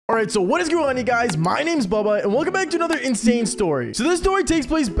Alright, so what is going on, you guys? My name's Bubba, and welcome back to another insane story. So this story takes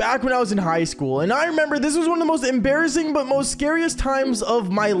place back when I was in high school, and I remember this was one of the most embarrassing but most scariest times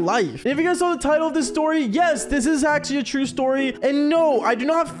of my life. And if you guys saw the title of this story, yes, this is actually a true story. And no, I do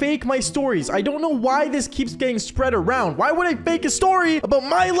not fake my stories. I don't know why this keeps getting spread around. Why would I fake a story about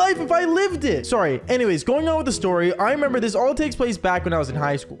my life if I lived it? Sorry. Anyways, going on with the story, I remember this all takes place back when I was in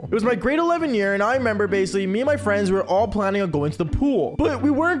high school. It was my grade 11 year, and I remember basically me and my friends were all planning on going to the pool. But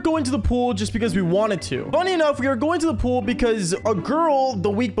we weren't going to the pool just because we wanted to. Funny enough, we were going to the pool because a girl the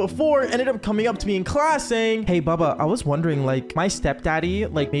week before ended up coming up to me in class saying, "Hey Bubba, I was wondering, like, my stepdaddy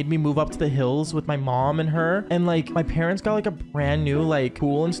like made me move up to the hills with my mom and her, and like my parents got like a brand new like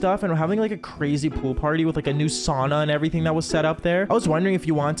pool and stuff, and we're having like a crazy pool party with like a new sauna and everything that was set up there. I was wondering if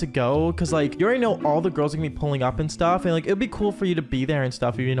you want to go, because like you already know all the girls are gonna be pulling up and stuff, and like it'd be cool for you to be there and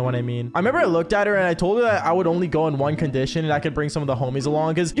stuff, if you know what I mean." I remember I looked at her and I told her that I would only go in one condition, and I could bring some of the homies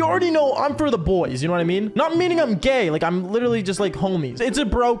along, because you already know I'm for the boys, you know what I mean? Not meaning I'm gay, like I'm literally just like homies. It's a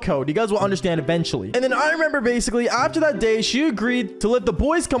bro code. You guys will understand eventually. And then I remember basically after that day, she agreed to let the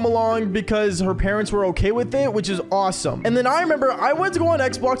boys come along because her parents were okay with it, which is awesome. And then I remember I went to go on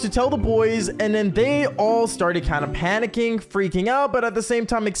Xbox to tell the boys, and then they all started kind of panicking, freaking out, but at the same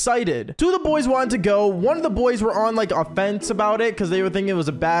time excited. Two of the boys wanted to go. One of the boys were on like a fence about it because they were thinking it was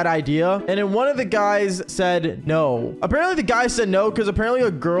a bad idea. And then one of the guys said no. Apparently the guy said no because apparently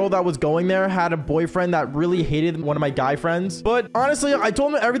a girl that was going there had a boyfriend that really hated one of my guy friends. But honestly, I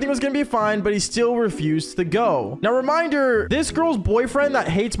told him everything was gonna be fine, but he still refused to go. Now, reminder, this girl's boyfriend that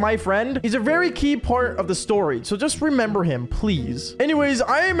hates my friend, he's a very key part of the story, so just remember him, please. Anyways,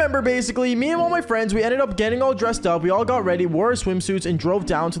 I remember basically me and all my friends, we ended up getting all dressed up. We all got ready, wore our swimsuits, and drove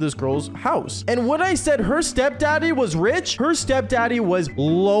down to this girl's house. And when I said her stepdaddy was rich, her stepdaddy was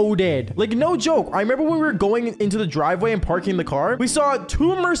loaded. Like, no joke. I remember when we were going into the driveway and parking the car, we saw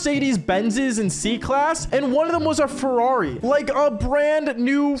two Mercedes Benzes in C-Class, and one of them was a Ferrari, like a brand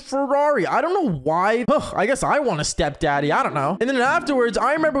new Ferrari. I don't know why. I guess I want a stepdaddy. I don't know. And then afterwards,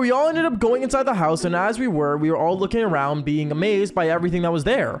 I remember we all ended up going inside the house, and as we were all looking around, being amazed by everything that was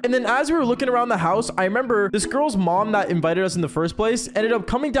there. And then as we were looking around the house, I remember this girl's mom that invited us in the first place ended up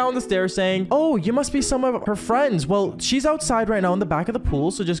coming down the stairs saying, "Oh, you must be some of her friends. Well, she's outside right now in the back of the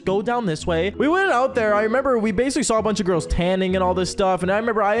pool, so just go down this way." We went out there. I remember we basically saw a bunch of girls tanning and all this stuff, and I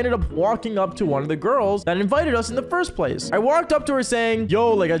remember I ended up walking up to one of the girls that invited us in the first place. I walked up to her saying,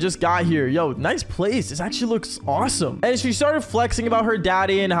 "Yo, like I just got here. Yo, nice place. This actually looks awesome." And she started flexing about her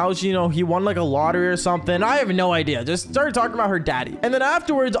daddy and how she, you know, he won like a lottery or something. I have no idea. Just started talking about her daddy. And then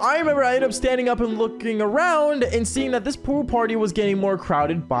afterwards, I remember I ended up standing up and looking around and seeing that this pool party was getting more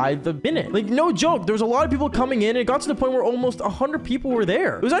crowded by the minute. Like, no joke. There was a lot of people coming in. It got to the point where almost 100 people were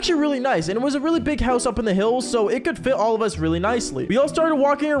there. It was actually really nice. And it was a really big house up in the hills, so it could fit all of us really nicely. We all started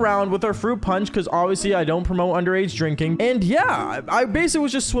walking around with our fruit punch because obviously I don't promote underage drinking. And yeah, I basically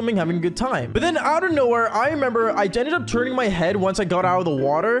was just swimming, having a good time. But then out of nowhere, I remember I ended up turning my head once I got out of the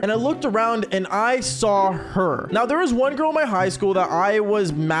water, and I looked around and I saw her. Now, there was one girl in my high school that I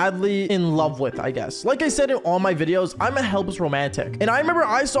was madly in love with, I guess. Like I said in all my videos, I'm a helpless romantic. And I remember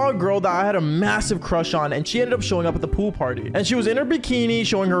I saw a girl that I had a massive crush on, and she ended up showing up at the pool party. And she was in her bikini,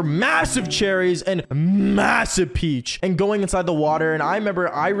 showing her massive cherries and massive peach, and going inside the water. And I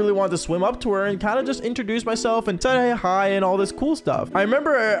remember I really wanted to swim up to her and kind of just introduce myself and say hey, hi and all this cool stuff. I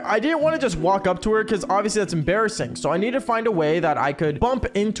remember I didn't want to just walk up to her because obviously that's embarrassing. So I needed to find a way that I could bump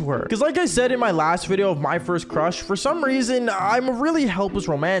into her. Because like I said in my last video of my first crush, for some reason, I'm a really helpless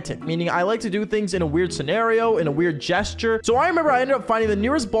romantic, meaning I like to do things in a weird scenario, in a weird gesture. So I remember I ended up finding the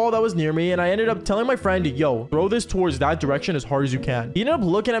nearest ball that was near me, and I ended up telling my friend, "Yo, throw this towards that direction as hard as you can." He ended up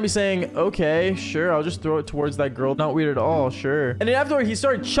looking at me saying, "Okay, sure, I'll just throw it towards that girl. Not weird at all, sure." And then after he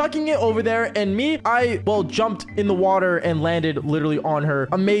started chucking it over there, and me, I jumped in the water and landed literally on her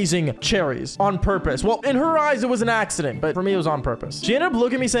amazing cherries on purpose. Well, in her eyes, it was an accident, but for me, it was on purpose. She ended up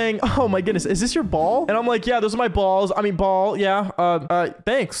looking at me saying, "Oh my goodness, is this your ball?" And I'm like, "Yeah, those are my balls. I mean, ball. Yeah.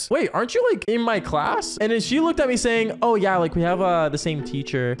 Thanks. Wait, aren't you like in my class?" And then she looked at me saying, "Oh yeah, like we have the same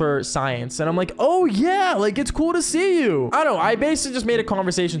teacher for science." And I'm like, "Oh yeah, like it's cool to see you." I don't know. I basically just made a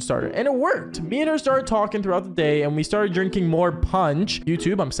conversation starter, and it worked. Me and her started talking throughout the day, and we started drinking more punch.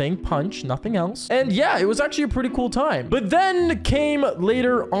 YouTube, I'm saying punch, nothing else. And yeah, it was actually a pretty cool time. But then came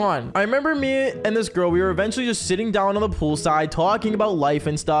later on. I remember me and this girl, we were eventually just sitting down on the poolside talking about life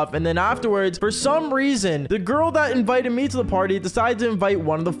and stuff. And then afterwards, for some reason, the girl that invited me to the party decided to invite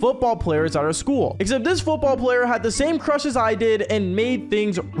one of the football players at our school. Except this football player had the same crush as I did and made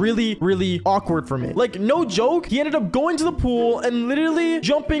things really, really awkward for me. Like, no joke, he ended up going to the pool and literally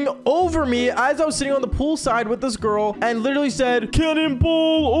jumping over me as I was sitting on the poolside with this girl and literally said, "Kill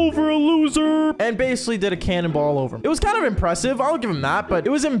cannonball over a loser, and basically did a cannonball over him. It was kind of impressive, I'll give him that, but it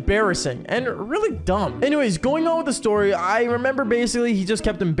was embarrassing and really dumb. Anyways, going on with the story, I remember basically he just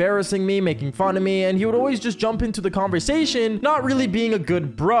kept embarrassing me, making fun of me, and he would always just jump into the conversation, not really being a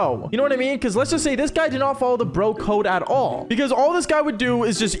good bro. You know what I mean? Because let's just say this guy did not follow the bro code at all, because all this guy would do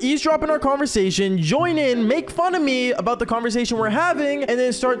is just eavesdrop in our conversation, join in, make fun of me about the conversation we're having, and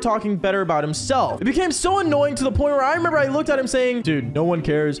then start talking better about himself. It became so annoying to the point where I remember I looked at him saying, dude, no one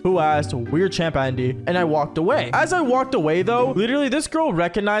cares who asked, we're Champ Andy, and I walked away. As I walked away though, literally this girl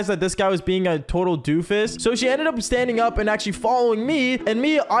recognized that this guy was being a total doofus, so she ended up standing up and actually following me, and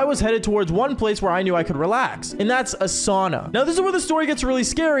I was headed towards one place where I knew I could relax, and that's a sauna. Now this is where the story gets really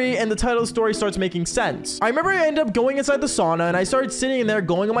scary and the title of the story starts making sense. I remember I ended up going inside the sauna and I started sitting in there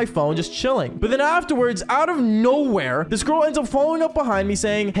going on my phone just chilling, but then afterwards, out of nowhere, this girl ends up following up behind me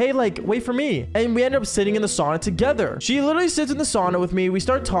saying, hey, like, wait for me, and we end up sitting in the sauna together. She literally sits in the sauna with me, we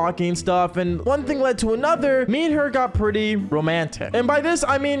start talking and stuff, and one thing led to another. Me and her got pretty romantic, and by this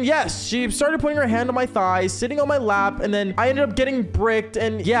I mean, yes, she started putting her hand on my thighs, sitting on my lap, and then I ended up getting bricked,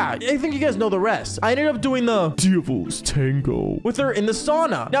 and yeah, I think you guys know the rest. I ended up doing the devil's tango with her in the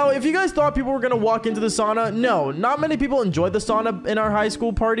sauna. Now, if you guys thought people were gonna walk into the sauna, no, not many people enjoyed the sauna in our high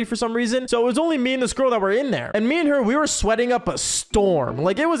school party for some reason, so it was only me and this girl that were in there, and me and her, we were sweating up a storm.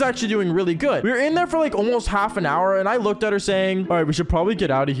 Like, it was actually doing really good. We were in there for like almost half an hour, and I looked at her saying, all right, we should probably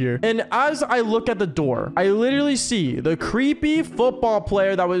get out of here. And as I look at the door, I literally see the creepy football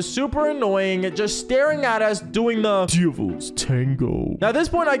player that was super annoying just staring at us doing the devil's tango. Now at this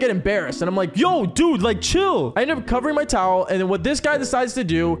point I get embarrassed and I'm like, yo dude, like chill. I end up covering my towel, and then what this guy decides to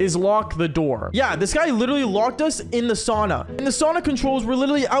do is lock the door. Yeah, this guy literally locked us in the sauna, and the sauna controls were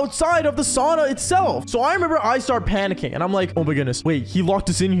literally outside of the sauna itself. So I remember I start panicking and I'm like, oh my goodness, wait, he locked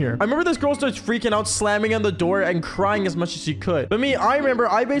us in here. I remember this girl starts freaking out, slamming on the door and crying as much as she could. But me, I remember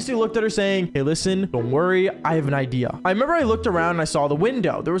I basically looked at her saying, hey, listen, don't worry, I have an idea. I remember I looked around and I saw the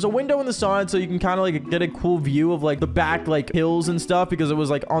window. There was a window in the sauna, so you can kind of like get a cool view of like the back like hills and stuff, because it was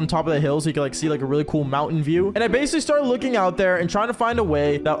like on top of the hill, so you could like see like a really cool mountain view. And I basically started looking out there and trying to find a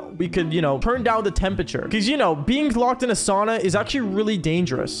way that we could, you know, turn down the temperature, because, you know, being locked in a sauna is actually really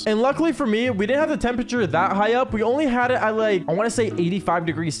dangerous. And luckily for me, we didn't have the temperature that high up. We only had it at like, I want to say 85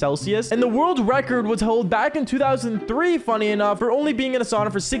 degrees Celsius, and the world record was held back in 2003, funny enough, for only being in a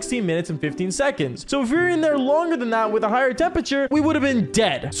sauna for 16 minutes and 15 seconds. So if we were in there longer than that with a higher temperature, we would have been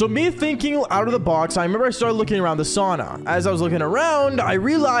dead. So me thinking out of the box, I remember I started looking around the sauna. As I was looking around, I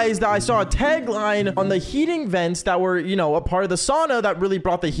realized that I saw a tagline on the heating vents that were, you know, a part of the sauna that really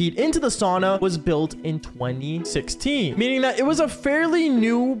brought the heat into the sauna was built in 2016, meaning that it was a fairly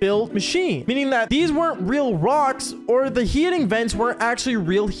new built machine, meaning that these weren't real rocks, or the heating vents weren't actually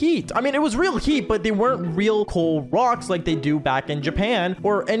real heat. I mean, it was real heat, but they weren't real coal rocks like they do back in Japan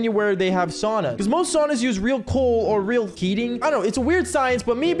or anywhere they have sauna, because most saunas use real coal or real heating. I don't know, it's a weird science,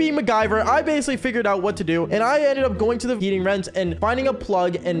 but me being MacGyver, I basically figured out what to do, and I ended up going to the heating vents and finding a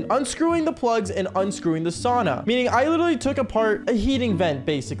plug and unscrewing the plugs and unscrewing the sauna, meaning I literally took apart a heating vent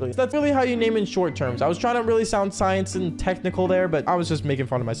basically. So that's really how you name in short terms. I was trying to really sound science and technical there, but I was just making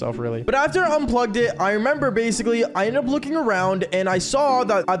fun of myself really. But after I unplugged it, I remember basically I ended up looking around and I saw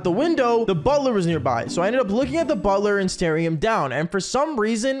that at the window the butler was nearby, so I ended up looking at the butler and staring him down. And for some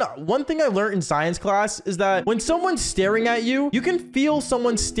reason, one thing I learned in science class is that when someone's staring at you, you can feel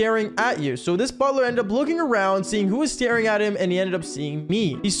someone staring at you. So this butler ended up looking around, seeing who was staring at him, and he ended up seeing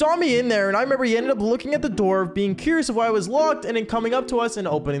me. He saw me in there, and I remember he ended up looking at the door, being curious of why it was locked, and then coming up to us and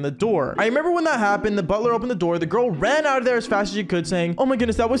opening the door. I remember when that happened, the butler opened the door, the girl ran out of there as fast as she could, saying, oh my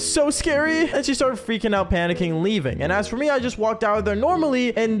goodness, that was so scary, and she started freaking out, panicking, and leaving. And as for me, I just walked out of there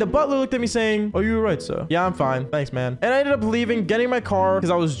normally, and the butler looked at me saying, are you all right, sir? Yeah, I'm fine, thanks, man. And I ended up leaving, getting my car,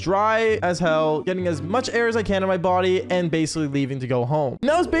 because I was dry as hell, getting as much air as I can in my body, and basically leaving to go home. And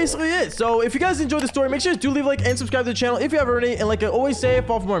that was basically it. So if you guys enjoyed the story, make sure to leave a like and subscribe to the channel if you haven't already. And like I always say, I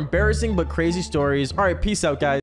fall for more embarrassing but crazy stories. All right, peace out, guys.